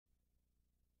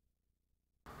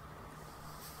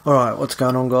Alright, what's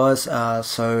going on, guys?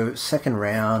 So second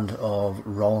round of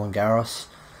Roland Garros,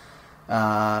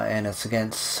 and it's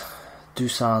against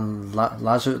Dušan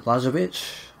Lajović.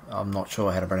 I'm not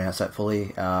sure how to pronounce that fully.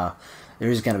 There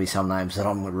is going to be some names that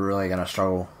I'm really going to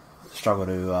struggle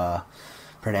to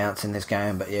pronounce in this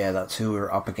game, but yeah, that's who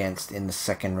we're up against in the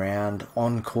second round.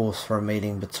 On course for a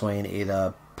meeting between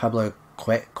either Pablo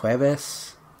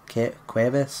Cuevas,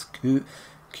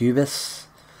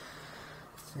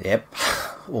 yep,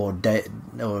 or David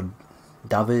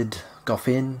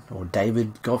Goffin.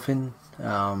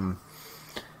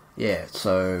 Yeah,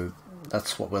 so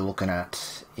that's what we're looking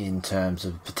at in terms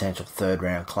of potential third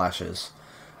round clashes.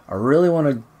 I really want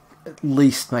to at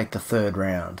least make the third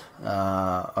round.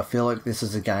 I feel like this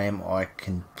is a game I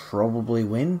can probably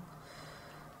win,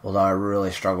 although I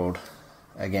really struggled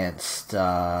against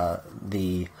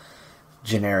the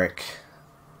generic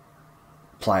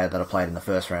player that I played in the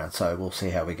first round, so we'll see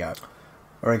how we go.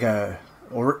 Here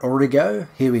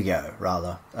we go,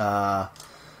 rather. I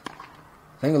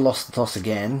think we lost the toss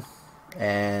again,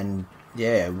 and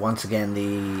yeah, once again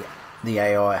the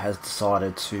AI has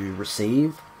decided to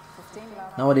receive.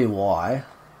 No idea why.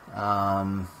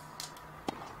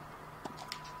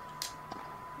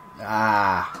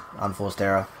 Unforced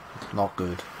error. Not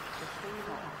good.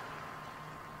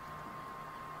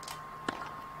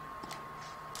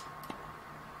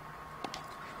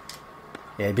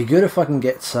 Yeah, it'd be good if I can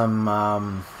get some,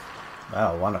 won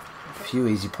a few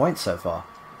easy points so far.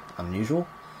 Unusual.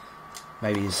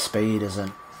 Maybe his speed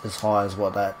isn't as high as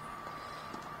what that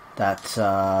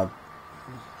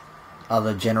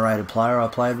other generated player I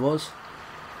played was.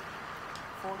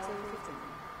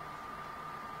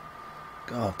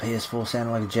 God, PS4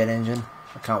 sounded like a jet engine.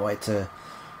 I can't wait to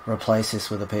replace this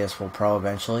with a PS4 Pro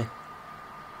eventually.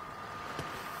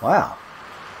 Wow.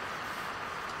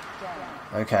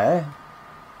 Okay.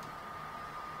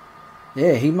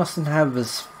 Yeah, he mustn't have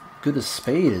as good a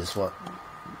speed as what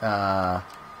the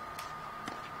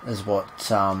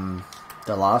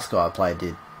last guy I played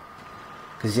did.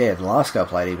 Because yeah, the last guy I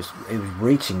played, he was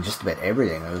reaching just about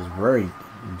everything. It was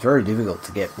very difficult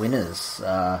to get winners.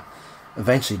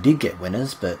 Eventually did get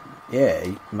winners, but yeah,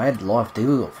 he made life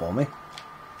difficult for me.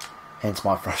 Hence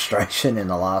my frustration in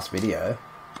the last video.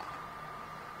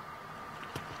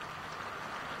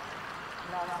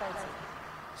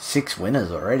 Six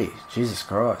winners already. Jesus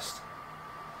Christ.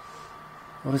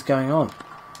 What is going on?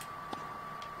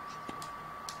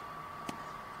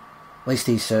 At least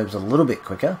he serves a little bit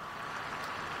quicker.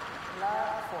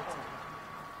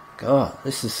 God,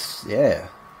 this is, yeah.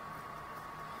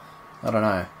 I don't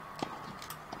know.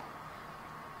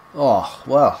 Oh,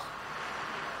 well.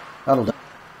 That'll do.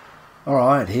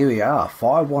 Alright, here we are.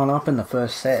 5-1 up in the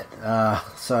first set.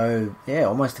 So, yeah,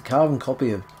 almost a carbon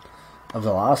copy of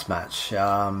the last match.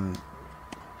 Yeah.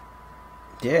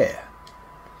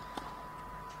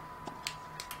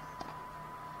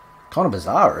 Kind of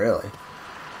bizarre, really.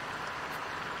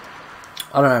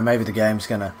 I don't know, maybe the game's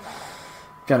gonna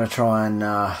try and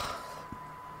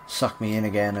suck me in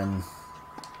again and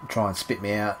try and spit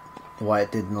me out the way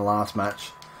it did in the last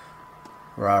match,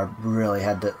 where I really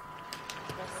had to.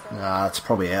 Nah, it's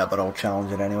probably out, but I'll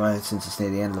challenge it anyway since it's near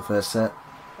the end of the first set.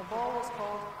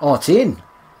 Oh, it's in.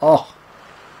 Oh,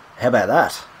 how about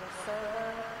that?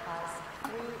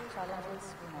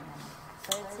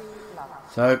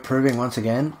 So proving once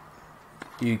again,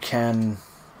 you can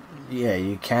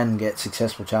get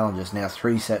successful challenges. Now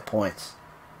 3 set points.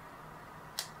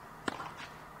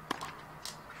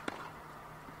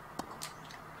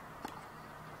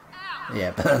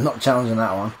 Yeah, but I'm not challenging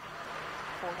that one.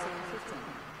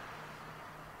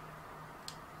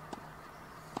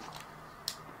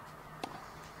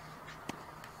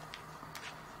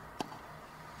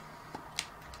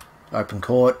 Open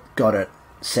court, got it,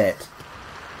 set.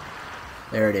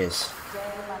 There it is.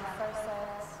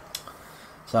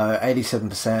 So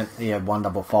 87%, he had 1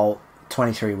 double fault,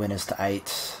 23 winners to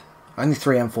 8. Only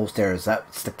 3 unforced errors,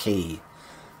 that's the key.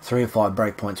 3 of 5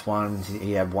 break points won,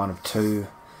 he had 1 of 2.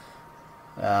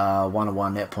 1 of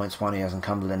 1 net points won, he hasn't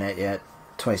come to the net yet.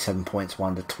 27 points,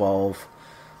 1 to 12.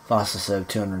 Fastest serve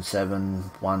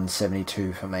 207,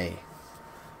 172 for me.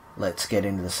 Let's get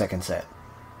into the second set.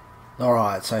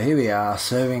 Alright, so here we are,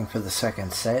 serving for the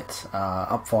second set.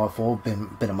 Up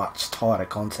 5-4, been a much tighter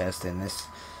contest in this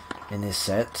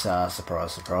set.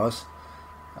 Surprise, surprise.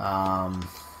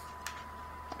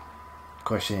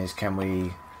 Question is, can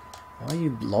we... Why are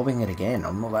you lobbing it again?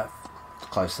 I'm not that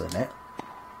close to the net.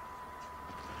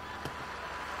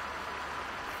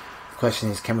 Question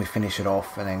is, can we finish it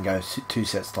off and then go 2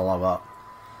 sets to love up?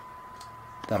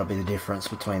 That'll be the difference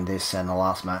between this and the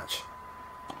last match.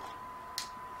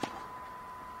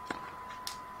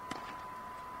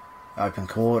 Open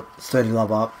court, 30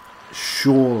 love up.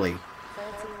 Surely,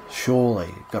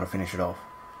 got to finish it off.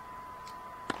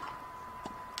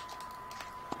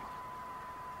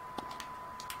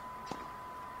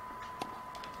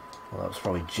 Well, that was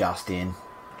probably just in.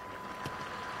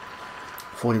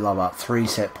 40 love up, 3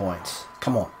 set points.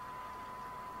 Come on.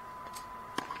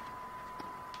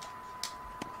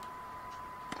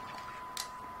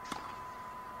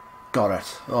 Got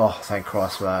it. Oh, thank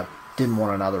Christ for that. Didn't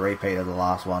want another repeat of the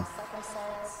last one.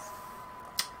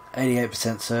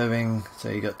 88% serving, so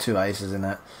you got 2 aces in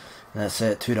that. And that's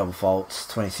it, 2 double faults,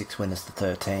 26 winners to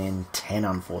 13, 10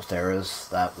 unforced errors.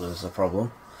 That was a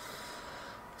problem.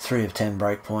 3 of 10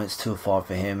 break points, 2 of 5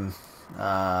 for him.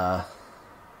 Yeah,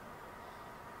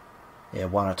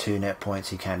 1 or 2 net points.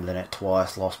 He came to the net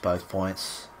twice, lost both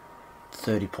points.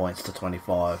 30 points to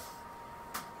 25.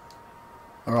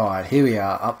 Alright, here we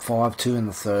are, up 5-2 in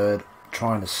the third,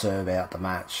 trying to serve out the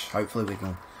match. Hopefully we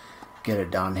can get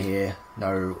it done here.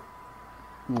 No.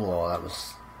 Whoa, that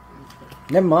was...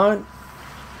 Never mind.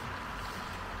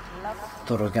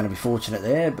 Thought I was going to be fortunate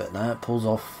there, but no, it pulls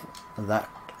off that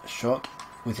shot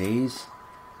with ease.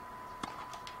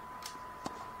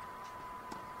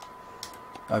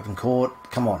 Open court.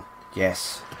 Come on.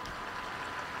 Yes.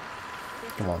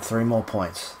 Come on, 3 more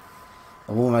points.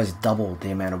 I've almost doubled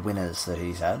the amount of winners that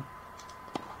he's had.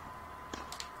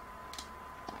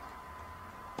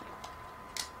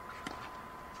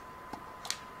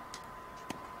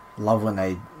 Love when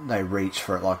they reach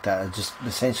for it like that. It just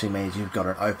essentially means you've got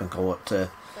an open court to,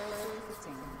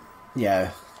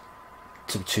 yeah,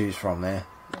 to choose from there,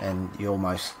 and you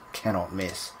almost cannot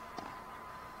miss.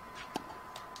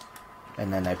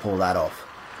 And then they pull that off.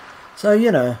 So,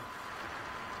 you know.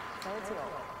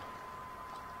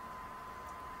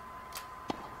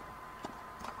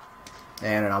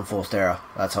 And an unforced error.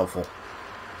 That's helpful.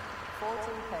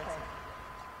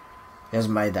 He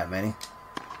hasn't made that many.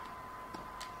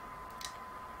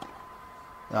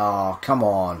 Oh, come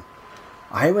on.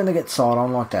 I hate when they get side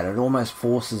on like that. It almost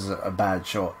forces a bad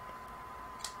shot.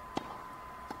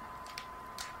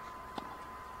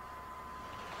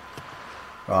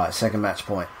 Right, second match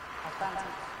point.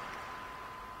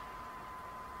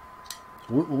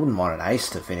 Wouldn't mind an ace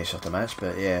to finish off the match,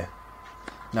 but yeah.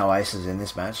 No aces in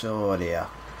this match. Oh dear.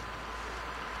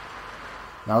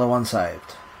 Another one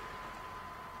saved.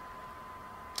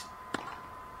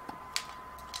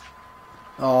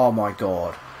 Oh my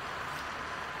god.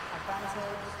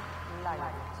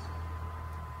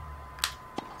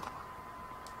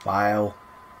 Bail.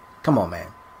 Come on, man.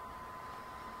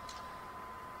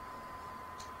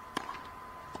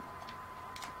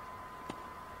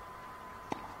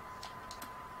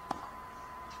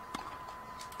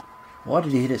 Why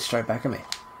did he hit it straight back at me?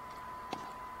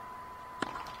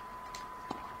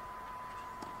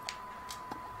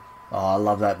 Oh, I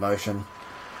love that motion.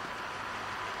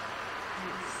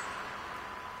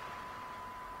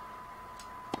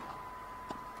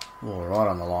 Oh, right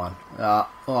on the line.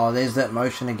 Oh, there's that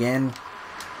motion again.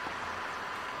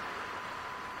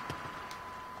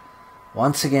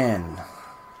 Once again.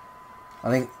 I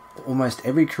think almost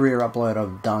every career upload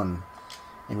I've done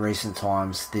in recent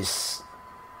times, this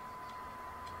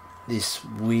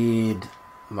weird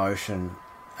motion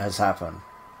has happened.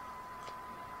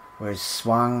 Where he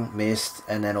swung, missed,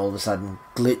 and then all of a sudden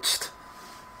glitched,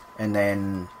 and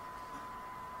then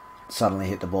suddenly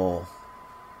hit the ball.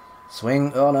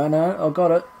 Swing. Oh, no. I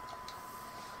got it.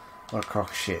 What a crock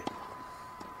of shit.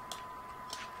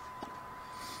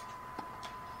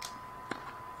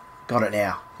 Got it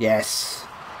now. Yes.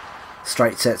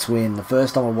 Straight sets win. The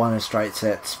first time I won in straight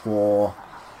sets for...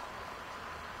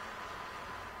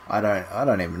 I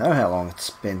don't even know how long it's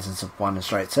been since I've won in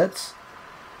straight sets.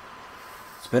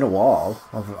 It's been a while.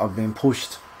 I've been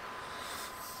pushed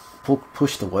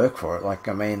to work for it. Like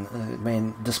I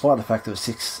mean, despite the fact that it was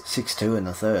 6-2 in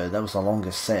the third, that was the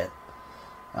longest set.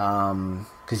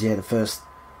 Because yeah, the first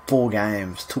 4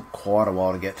 games took quite a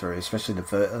while to get through. Especially the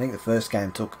first. I think the first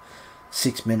game took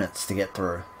 6 minutes to get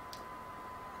through.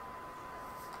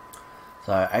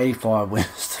 So 85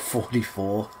 winners to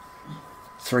 44.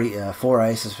 4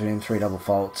 aces for him, 3 double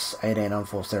faults, 18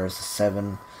 unforced errors to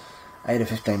 7, 8 of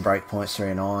 15 break points,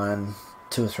 3 of 9,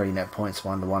 2 or 3 net points,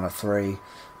 1 to 1 of 3,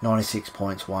 96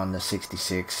 points, 1 to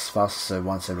 66, fastest serve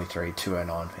 173,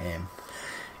 209 for him.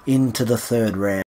 Into the third round.